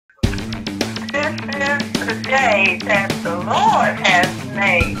the day that the Lord has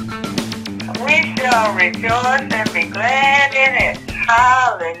made. We shall rejoice and be glad in it.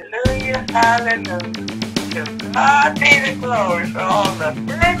 Hallelujah, hallelujah. To God be the glory for all the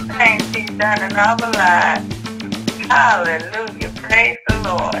good things He's done in our lives. Hallelujah, praise the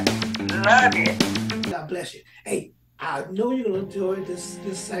Lord. Love you. God bless you. Hey, I know you're going to enjoy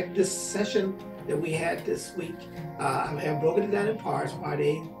this session that we had this week. I have broken it down in parts, part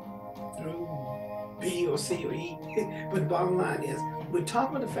A through B or C or E. But the bottom line is, we're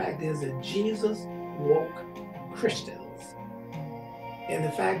talking about the fact is that Jesus woke Christians. And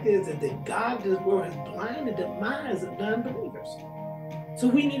the fact is that God, this world, has blinded the minds of non-believers. So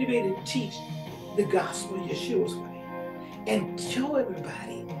we need to be able to teach the gospel of Yeshua's way and show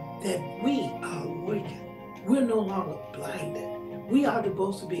everybody that we are awakened. We're no longer blinded. We are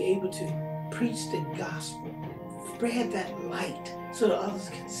supposed to be able to preach the gospel, spread that light so that others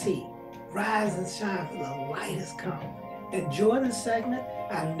can see. Rise and shine, for the light has come. Enjoy this segment.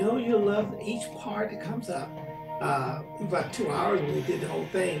 I know you'll love each part that comes up. About 2 hours when we did the whole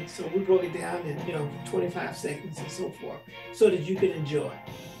thing. So we broke it down in 25 seconds and so forth, so that you can enjoy.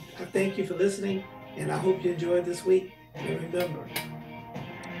 I thank you for listening, and I hope you enjoyed this week. And remember,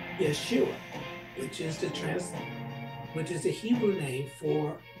 Yeshua, which is the Hebrew name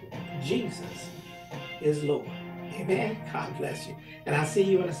for Jesus, is Lord. Amen. God bless you. And I'll see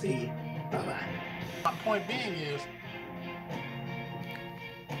you when I see you. Bye-bye. My point being is,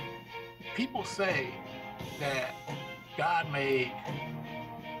 people say that God made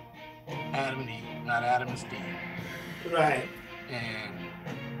Adam and Eve, not Adam and Steve. Right. And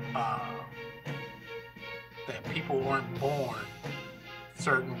that people weren't born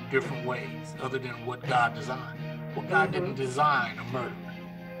certain different ways other than what God designed. Well, God didn't design a murderer.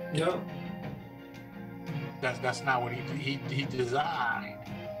 No. That's not what he designed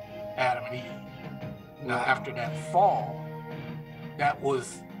Adam and Eve. Now, after that fall, that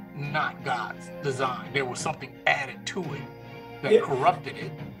was not God's design. There was something added to it that corrupted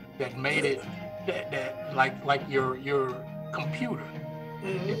it, that made it that like your computer.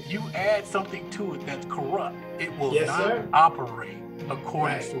 If you add something to it that's corrupt, it will not operate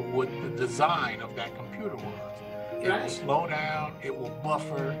according to what the design of that computer was. It will slow down, it will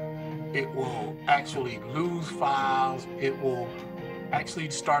buffer, it will actually lose files, it will actually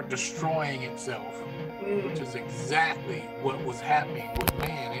start destroying itself, which is exactly what was happening with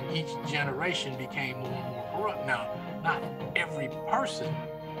man, and each generation became more and more corrupt. Now, not every person,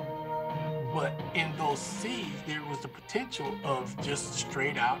 but in those seeds, there was the potential of just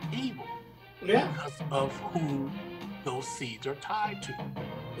straight out evil because of who those seeds are tied to.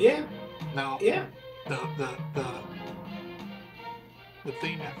 Now, the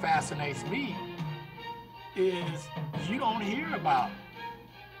thing that fascinates me is you don't hear about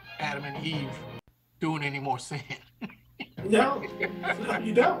Adam and Eve doing any more sin. No,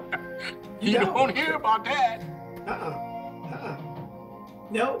 you don't. You don't hear about that.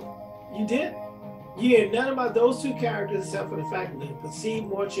 No, you didn't. You hear nothing about those two characters except for the fact that they conceived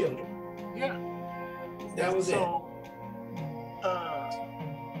more children. Yeah. That was it.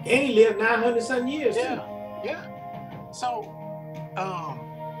 And he lived 900-something years. Yeah. So,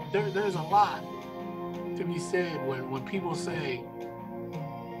 there's a lot to be said when people say,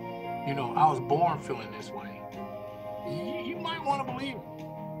 I was born feeling this way. You might want to believe it.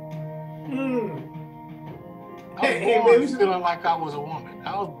 I was born feeling like I was a woman.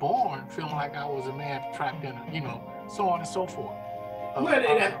 I was born feeling like I was a man trapped in so on and so forth.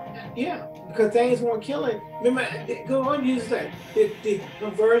 Because things weren't killing. Remember, go on, use that the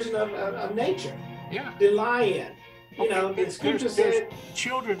conversion of nature. Yeah. The lion. The scripture said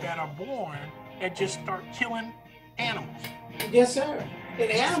children that are born that just start killing animals. Yes, sir. And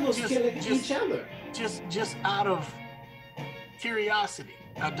animals killing each other. Just out of curiosity,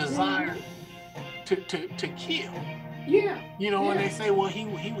 a desire to kill. And they say, well, he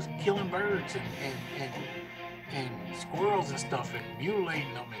was killing birds and squirrels and stuff, and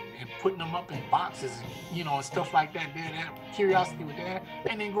mutilating them and putting them up in boxes, and stuff like that. They have curiosity with that,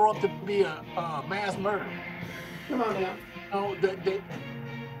 and then grow up to be a mass murderer. Come on now.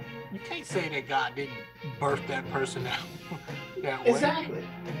 You can't say that God didn't birth that person out that way. Exactly.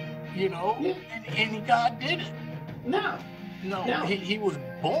 And God didn't. No. He was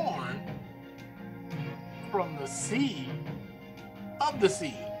born from the seed of the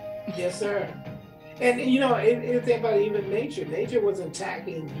seed. Yes, sir. And if think about even nature. Nature wasn't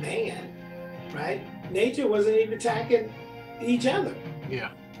attacking man, right? Nature wasn't even attacking each other.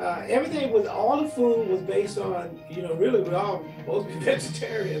 Yeah. Everything was, all the food was based on, really we're all supposed to be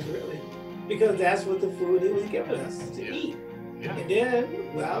vegetarians, really, because that's what the food he was giving us to eat. Yeah. And then,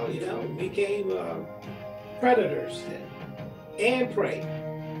 we became predators and prey,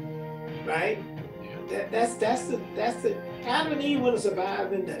 right? Yeah. That's the Adam and Eve would have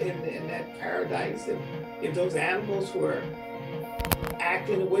survived in that paradise, and if those animals were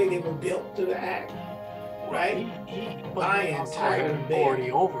acting the way they were built to act, right? Lion, tiger, and bear.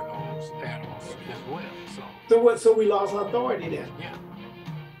 Authority over those animals as well. So we lost our authority then. Yeah.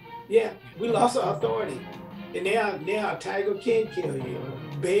 Yeah, we lost our authority. And now a tiger can kill you,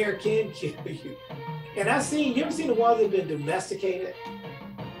 a bear can kill you. And you ever seen the ones that have been domesticated?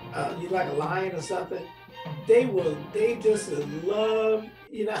 You like a lion or something? They just love,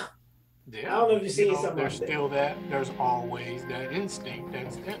 Yeah. I don't know if you've seen something there's like still there's always that instinct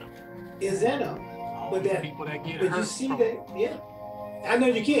that's in them. Is in them. But that people that get but hurt you see from, that, yeah. I know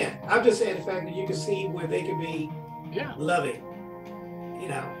you can. I'm just saying the fact that you can see where they can be loving,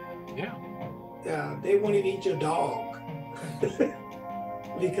 Yeah. They won't even eat your dog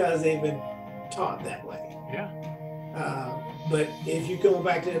because they've been taught that way. Yeah. But if you go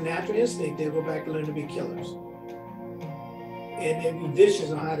back to the natural instinct, they'll go back to learn to be killers. And they'll be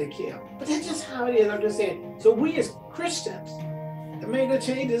vicious on how they kill. But that's just how it is. I'm just saying. So we as Christians, I mean, to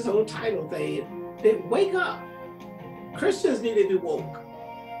change this whole title thing, then wake up. Christians need to be woke.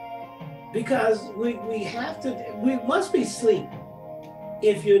 Because we must be asleep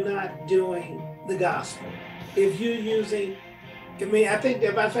if you're not doing the gospel. If you're using, I think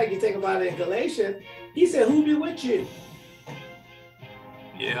that, by the fact you think about it in Galatians, he said, who be with you?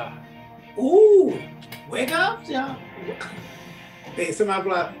 Yeah. Ooh, wake up, y'all. Hey, somebody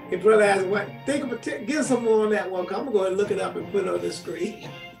like, if brother asks, what? Give some more on that one. I'm gonna go and look it up and put it on the screen.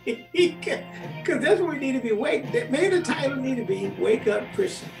 Because that's what we need to be awake. Maybe the title need to be "Wake Up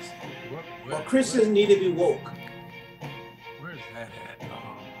Christians," or Christians need to be woke. Where's that at?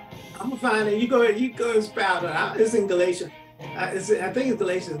 I'm gonna find it. You go and spout it. It's in Galatians. I think it's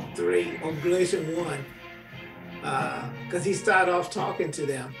Galatians 3 or Galatians 1. Because he started off talking to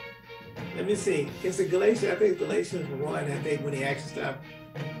them. Let me see. It's a Galatians. I think Galatians 1. I think when he actually started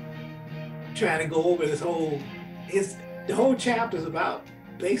trying to go over this the whole chapter is about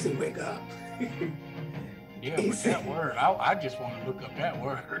basically wake up. Yeah, but that word, I just want to look up that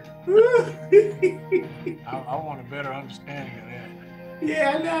word. I want a better understanding of that.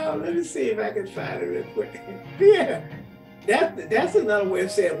 Yeah, I know. Let me see if I can find it real quick. Yeah, that's another way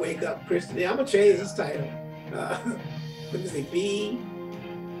of saying wake up, Christian. I'm gonna change this title. Let me see.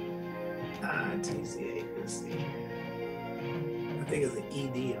 TCA. Let's see. I think it's an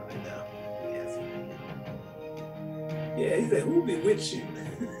ED on it now. Yes. Yeah, he said, "Who be with you?"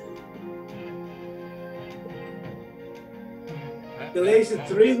 Galatians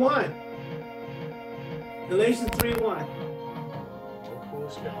 3:1. Galatians 3:1.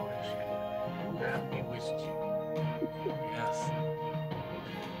 Yes.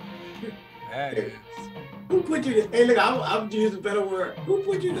 That is. Who put you to, hey, look, I'm using a better word. Who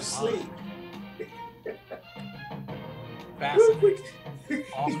put you to sleep? Fascinating.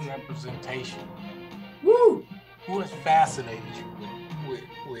 False representation. Woo! Who has fascinated you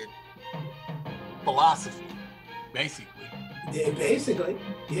with philosophy, basically? Yeah, basically,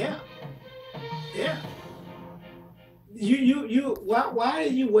 yeah. Yeah. Why are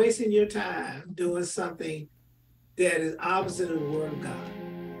you wasting your time doing something that is opposite of the word of God?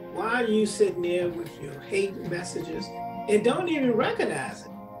 Why are you sitting there with your hate messages and don't even recognize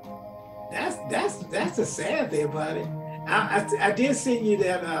it? That's the sad thing about it. I did send you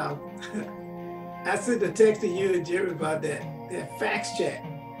that. I sent a text to you and Jerry about that fax check.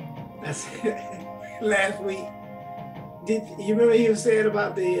 I said last week. Did you remember he was saying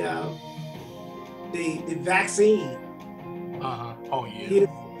about the vaccine? Oh yeah.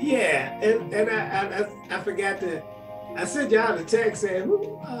 Yeah, and I forgot to. I sent y'all the text saying,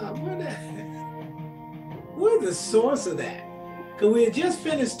 where's the source of that? Because we had just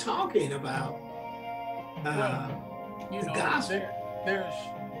finished talking about the gospel.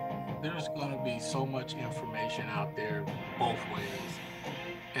 There's going to be so much information out there both ways,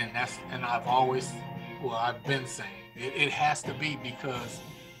 and I've been saying it has to be, because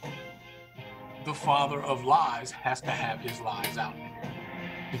the father of lies has to have his lies out there,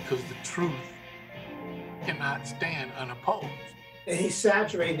 because the truth cannot stand unopposed. And he's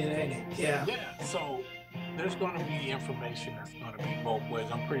saturated in it, yeah. Yeah, so there's going to be information that's going to be both ways.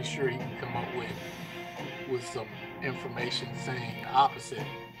 I'm pretty sure he can come up with some information saying the opposite.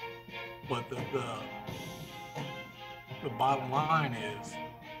 But the bottom line is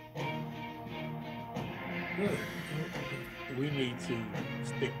we need to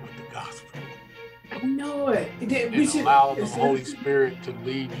stick with the gospel. I know it. And allow the Holy Spirit to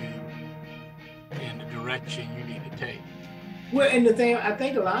lead you in the direction you need to take. Well, and the thing, I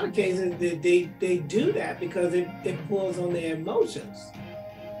think a lot of cases they do that because it pulls on their emotions.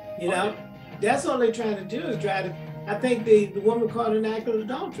 You know, that's all they're trying to do is try to. I think the woman caught an act of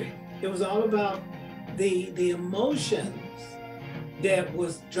adultery. It was all about the emotions that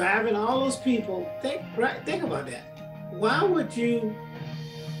was driving all those people. Think about that. Why would you?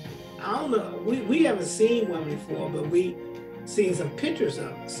 I don't know. We haven't seen one before, but we seen some pictures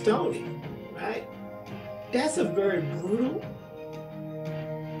of stoning, right? That's a very brutal.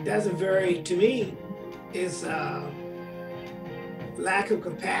 That's a very, to me, is lack of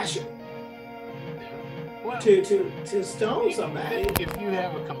compassion. Well, to stone somebody. If you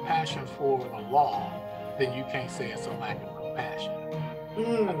have a compassion for the law, then you can't say it's a lack of compassion.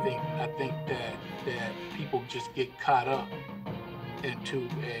 I think that people just get caught up into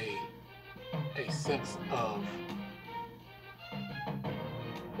a sense of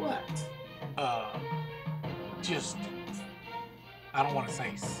what? Just, I don't want to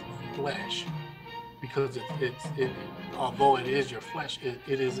say flesh, because it although it is your flesh,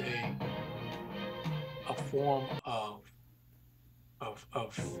 it is a form of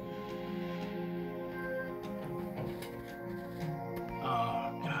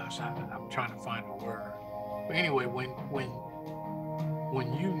gosh, I'm trying to find a word. But anyway, when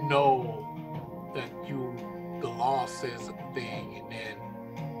you know that the law says a thing, and then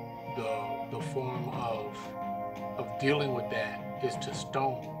the form of dealing with that is to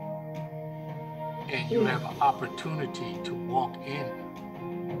stone, and you have an opportunity to walk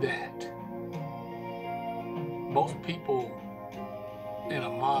in that. Most people in a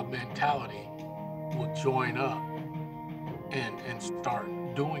mob mentality will join up and start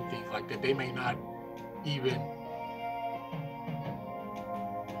doing things like that. They may not even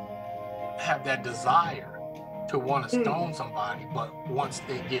have that desire to want to stone somebody, but once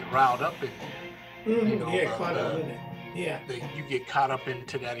they get riled up in it, you know, you get caught up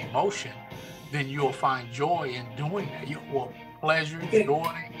into that emotion, then you'll find joy in doing that. Pleasure,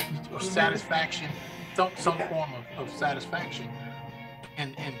 joy, or satisfaction, some form of satisfaction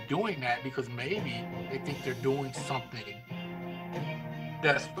in doing that, because maybe they think they're doing something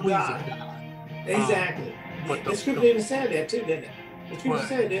that's pleasing God. Exactly. But the scripture even said that too, didn't it? The scripture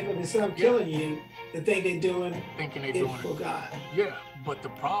said they're going to be some killing you that think they're doing it for God. Yeah, but the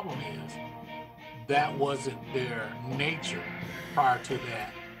problem is that wasn't their nature prior to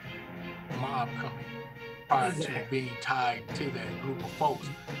that mob coming, prior to being tied to that group of folks,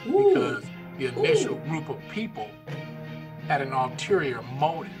 because the initial group of people had an ulterior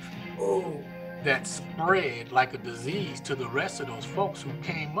motive that spread like a disease to the rest of those folks who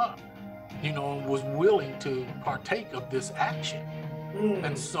came up, you know, and was willing to partake of this action.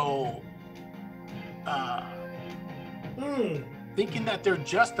 And so thinking that they're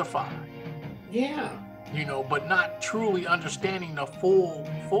justified, you know, but not truly understanding the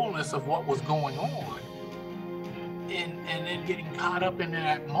fullness of what was going on, and then getting caught up in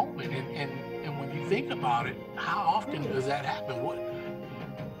that moment. And when you think about it, how often does that happen?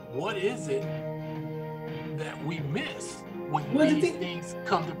 What is it that we miss when these things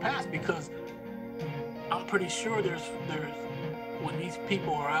come to pass? Because I'm pretty sure there's when these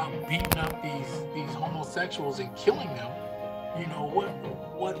people are out beating up these homosexuals and killing them, you know,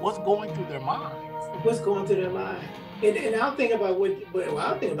 what's going through their minds? What's going through their mind? And I'll think about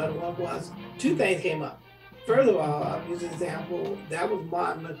I'll think about it was two things came up. First of all, I'll use an example. That was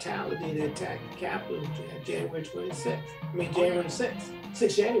mob mentality that attacked the Capitol January 26th. I mean, January 6th,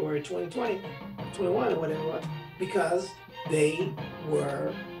 6th January 2020, 21 or whatever it was, because they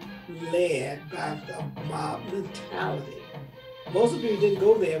were led by the mob mentality. Most of the people didn't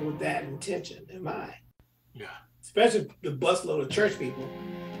go there with that intention in mind. Yeah. Especially the busload of church people.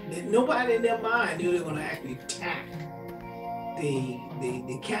 Nobody in their mind knew they were going to actually attack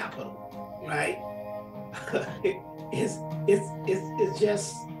the Capitol, right? It's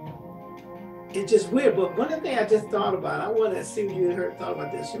just weird. But one of the things I just thought about, I want to see if you thought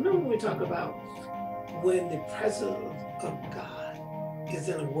about this. Remember when we talk about when the presence of God is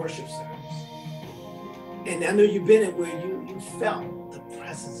in a worship service? And I know you've been in where you felt the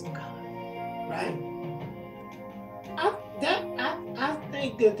presence of God, right? I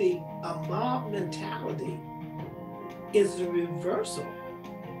think that a mob mentality is the reversal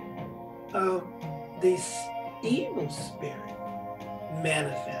of this evil spirit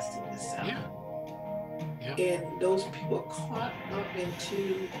manifesting itself. Yeah. And those people are caught up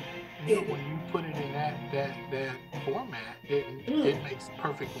into when you put it in that format, it makes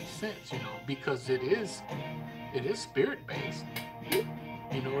perfectly sense, you know, because it is spirit based, you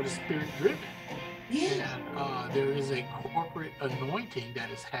know, it is spirit driven. Yeah. And there is a corporate anointing that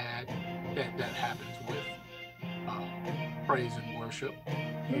is had that happens with praise and worship,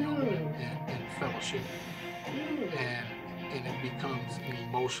 you know, and fellowship, and it becomes an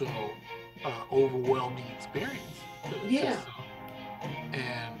emotional, overwhelming experience. Yeah.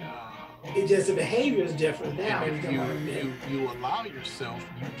 And it's just the behavior is different now. and if you allow yourself,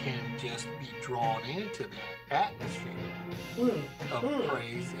 you can just be drawn into that atmosphere of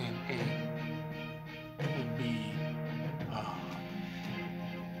praise and be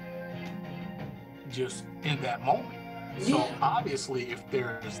just in that moment. So obviously, if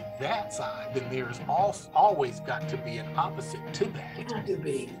there's that side, then there's always got to be an opposite to that. Got to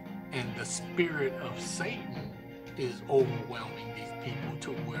be. And the spirit of Satan is overwhelming these people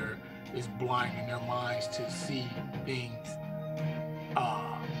to where it's blinding their minds to see things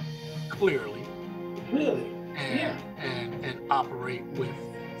clearly. Really? And operate with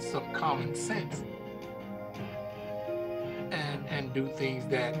some common sense and do things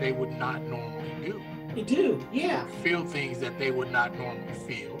that they would not normally do. You do, yeah. Feel things that they would not normally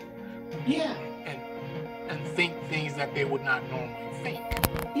feel. Yeah. And think things that they would not normally think.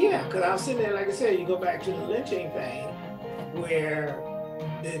 Yeah, because I was sitting there, like I said, you go back to the lynching thing, where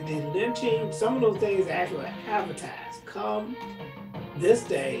the lynching, some of those things actually advertised. Come this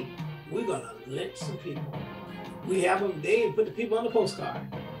day, we're going to lynch some people. We have them, they put the people on the postcard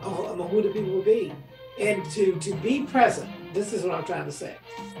of who the people will be. And to be present, this is what I'm trying to say.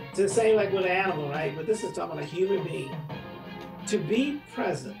 It's the same like with an animal, right? But this is talking about a human being. To be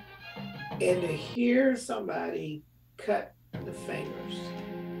present and to hear somebody cut the fingers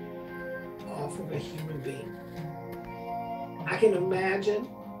off of a human being. I can imagine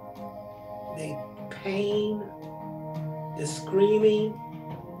the pain, the screaming,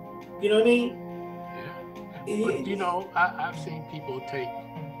 you know what I mean? Yeah. But, you know, I've seen people take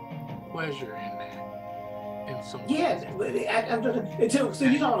pleasure in that. So yeah, but so you're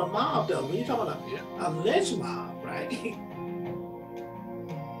talking about a mob though. When you're talking about a lynch mob, right?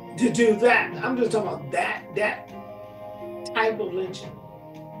 To do that, I'm just talking about that type of lynching.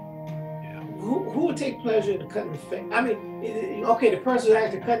 Yeah. Who would take pleasure in cutting the finger? I mean, okay, the person was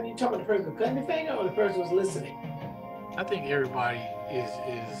actually cutting. You talking about the person cutting the finger, or the person was listening? I think everybody is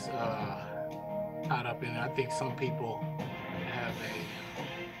caught up in it. I think some people have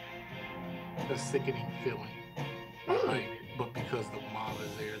a sickening feeling behind it, but because the mob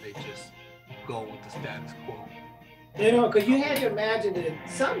is there, they just go with the status quo. You know, because you had to imagine that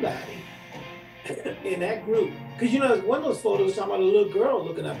somebody in that group, because you know, one of those photos talking about a little girl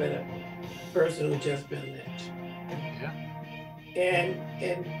looking up at a person who just been lynched. Yeah. And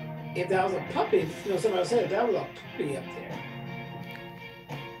if that was a puppy, you know, somebody said if that was a puppy up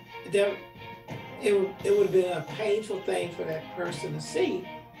there, it would have been a painful thing for that person to see.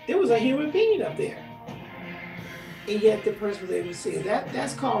 There was a human being up there. And yet the person was able to see it.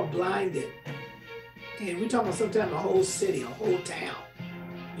 That's called blinded. And we're talking about sometimes a whole city, a whole town,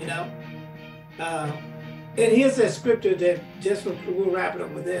 you know? And here's that scripture that, just we'll wrap it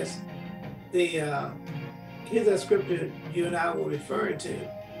up with this. Here's that scripture you and I were referring to. Get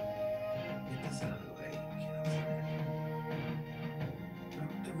this out of the way.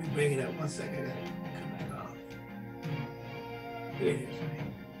 Let me bring it up 1 second. I gotta come back off. Here it is.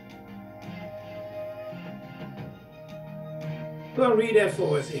 Go and read that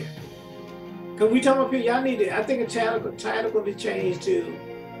for us here. Because we talking about people, y'all need to, I think a title could be changed to,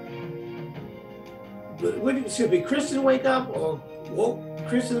 what should be Christians wake up or woke?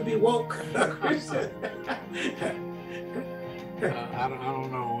 Christians be woke? Christians. I don't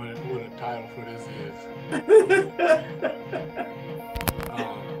know what a title for this is.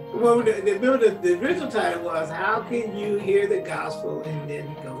 Well, the original title was, how can you hear the gospel and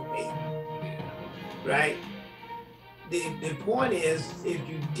then go hate? Yeah. Right? The point is, if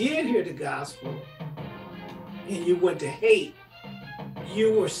you did hear the gospel and you went to hate,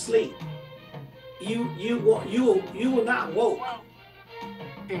 you were asleep. You were not woke.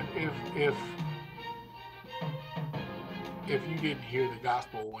 If you didn't hear the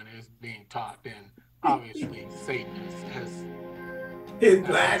gospel when it's being taught, then obviously Satan has his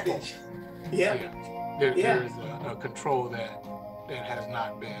blindage. Yeah. There's a control that has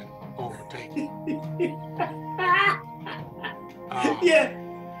not been overtaken. Yeah.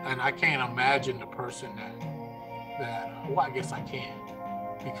 And I can't imagine the person that well, I guess I can,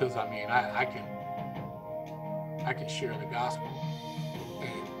 because I mean I can share the gospel,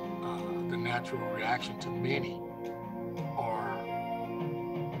 and the natural reaction to many are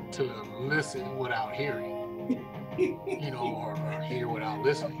to listen without hearing, you know, or hear without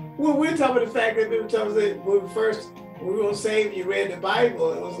listening. Well, we're talking about the fact that people tell us that when we were saved, you read the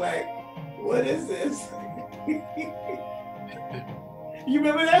Bible, it was like, what is this? You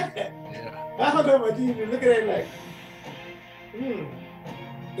remember that? Yeah. I don't know about you. You look at it like,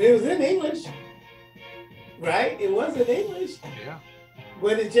 It was in English, right? It was in English. Yeah.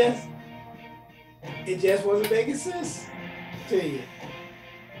 But it just wasn't making sense to you.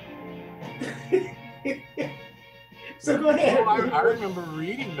 So go ahead. Well, I remember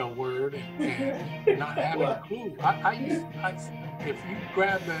reading the word and not having a clue. If you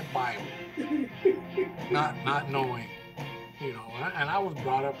grab that Bible, not knowing, you know, and I was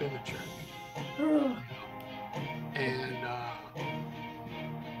brought up in the church, you know, and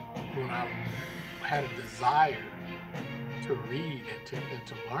when I had a desire to read and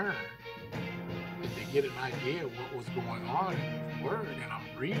to learn and to get an idea of what was going on in the Word, and I'm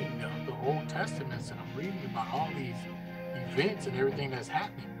reading the Old Testaments and I'm reading about all these events and everything that's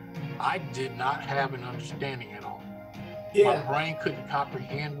happening, I did not have an understanding at all. My brain couldn't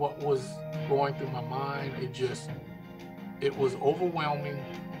comprehend what was going through my mind. It was overwhelming.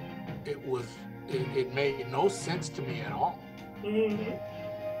 It made no sense to me at all.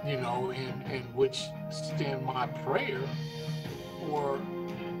 You know, in which stemmed my prayer for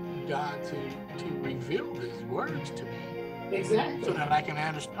God to reveal these words to me. Exactly. So that I can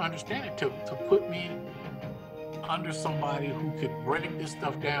understand it, to put me under somebody who could break this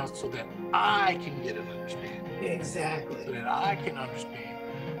stuff down so that I can get an understanding. Exactly. So that I can understand.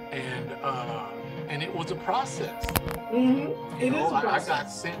 And it was a process. It is a process. I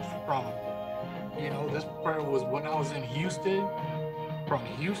got sent from, you know, this prayer was when I was in Houston, from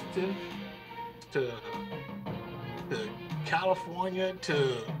Houston to California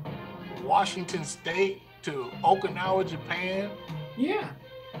to Washington State to Okinawa, Japan. Yeah.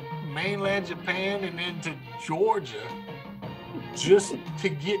 Mainland Japan, and then to Georgia, just to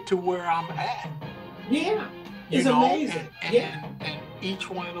get to where I'm at. Yeah. It's amazing. And each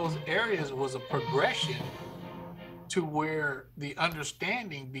one of those areas was a progression to where the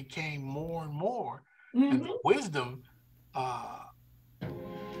understanding became more and more, and the wisdom of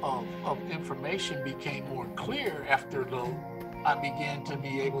information became more clear after I began to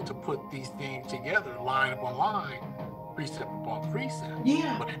be able to put these things together, line upon line, precept upon precept.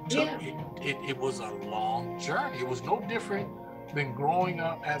 Yeah. But it was a long journey. It was no different than growing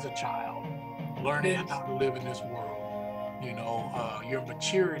up as a child, learning how to live in this world. You know, your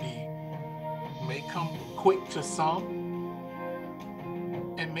maturity may come quick to some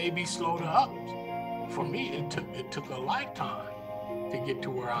and may be slow to others. For me, it took a lifetime to get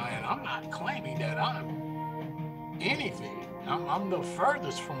to where I am. I'm not claiming that I'm anything. I'm the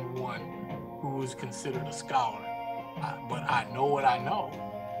furthest from one who is considered a scholar. But I know what I know.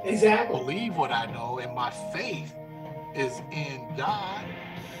 Exactly. I believe what I know, and my faith is in God,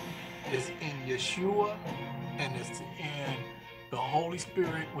 is in Yeshua, and it's in the Holy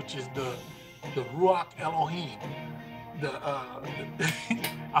Spirit, which is the Ruach Elohim.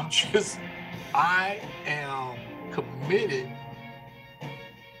 I am committed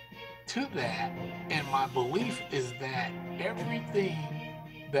to that, and my belief is that everything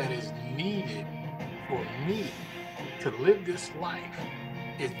that is needed for me to live this life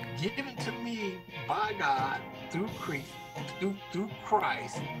is given to me by God through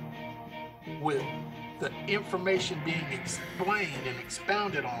Christ, with the information being explained and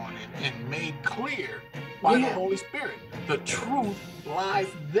expounded on and made clear by the Holy Spirit. The truth lies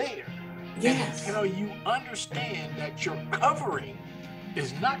there. Yes. And until you understand that your covering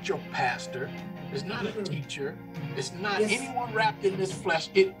is not your pastor, it's not a teacher, it's not anyone wrapped in this flesh,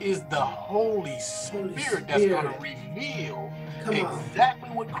 it is the Holy Spirit that's going to reveal exactly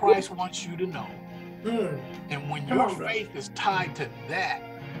what Christ wants you to know. And when your faith is tied to that,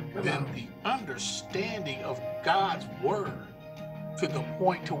 then the understanding of God's word to the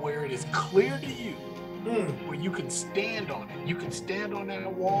point to where it is clear to you, where you can stand on it. You can stand on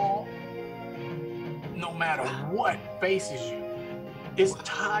that wall no matter what faces you. It's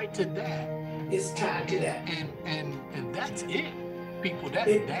tied to that. It's tied to that. And that's it, people. That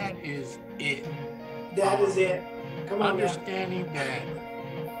is it. That is it. Come on, understanding that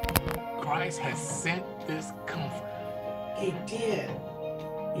Christ has sent this comfort. He did.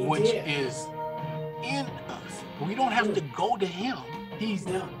 Which is in us. We don't have to go to him. He's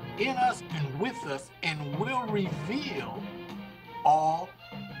in us and with us, and will reveal all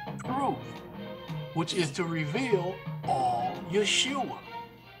truth, which is to reveal all Yeshua.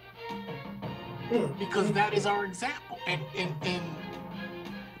 Because that is our example. And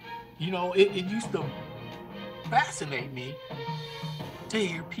you know, it used to fascinate me to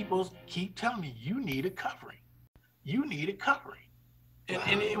hear people keep telling me, you need a covering. You need a covering.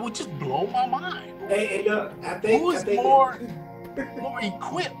 And it would just blow my mind. Hey, look, I think more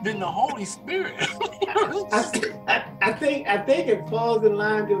equipped than the Holy Spirit. I think it falls in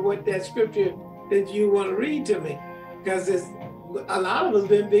line with what that scripture that you want to read to me, because a lot of us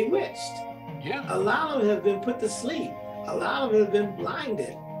been bewitched. Yeah. A lot of them have been put to sleep. A lot of them have been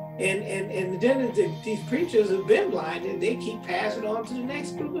blinded. And then these preachers have been blinded, they keep passing on to the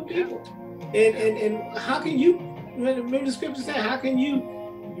next group of people. And how can you, remember the scripture said, how can you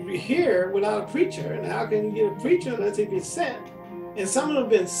hear without a preacher? And how can you get a preacher unless they get sent? And some of them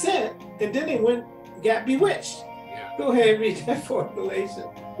have been sent, and then they got bewitched. Yeah. Go ahead and read that for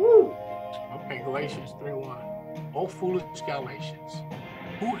Galatians. Woo. Okay, Galatians 3:1. O foolish Galatians,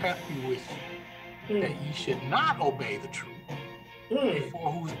 who hath bewitched you, that ye should not obey the truth,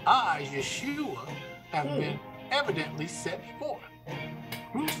 before whose eyes Yeshua have been evidently set forth,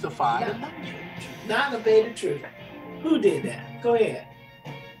 crucified among you. Not obey the truth. Who did that? Go ahead.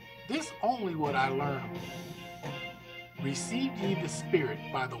 This only what I learned. Received ye the Spirit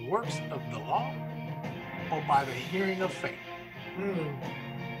by the works of the law, or by the hearing of faith?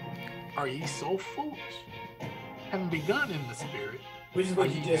 Are ye so foolish? Having begun in the Spirit, which is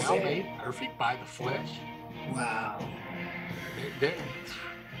what you just said, made perfect by the flesh? Wow.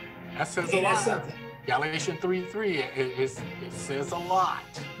 That says a lot. Something. Galatians 3:3, it says a lot.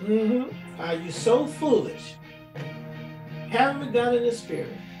 Are you so foolish? Having begun in the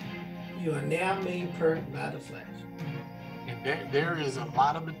Spirit, you are now made perfect by the flesh. And there is a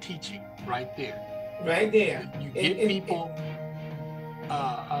lot of the teaching right there. Right there. You get people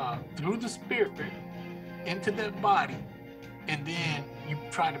through the Spirit into their body, and then you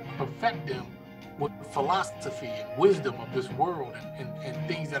try to perfect them with philosophy and wisdom of this world and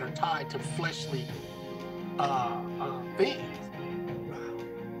things that are tied to fleshly things.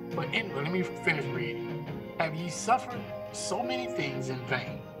 But anyway, let me finish reading. Have ye suffered so many things in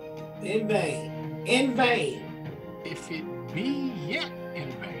vain? In vain. In vain. If it be yet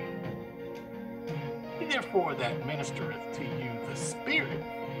in vain, he therefore that ministereth to you the Spirit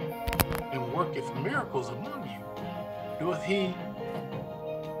and worketh miracles among you, doeth he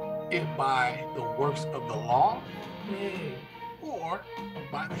it by the works of the law or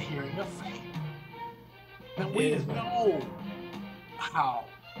by the hearing of faith? Now we know how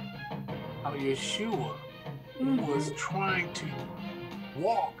Yeshua was trying to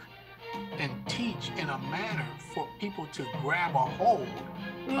walk and teach in a manner for people to grab a hold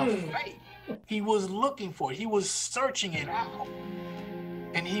of faith. He was looking for it. He was searching it out.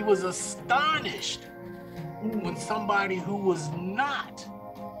 And he was astonished when somebody who was not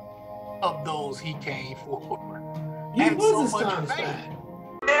of those he came for had so much faith.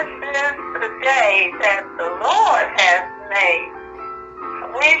 This is the day that the Lord has made.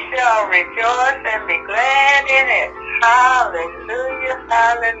 We shall rejoice and be glad in it. Hallelujah,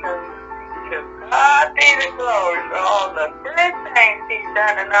 hallelujah. To God be the glory for all the good things he's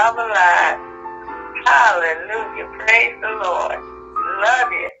done in our lives. Hallelujah, praise the Lord.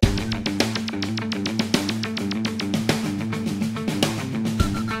 Love you.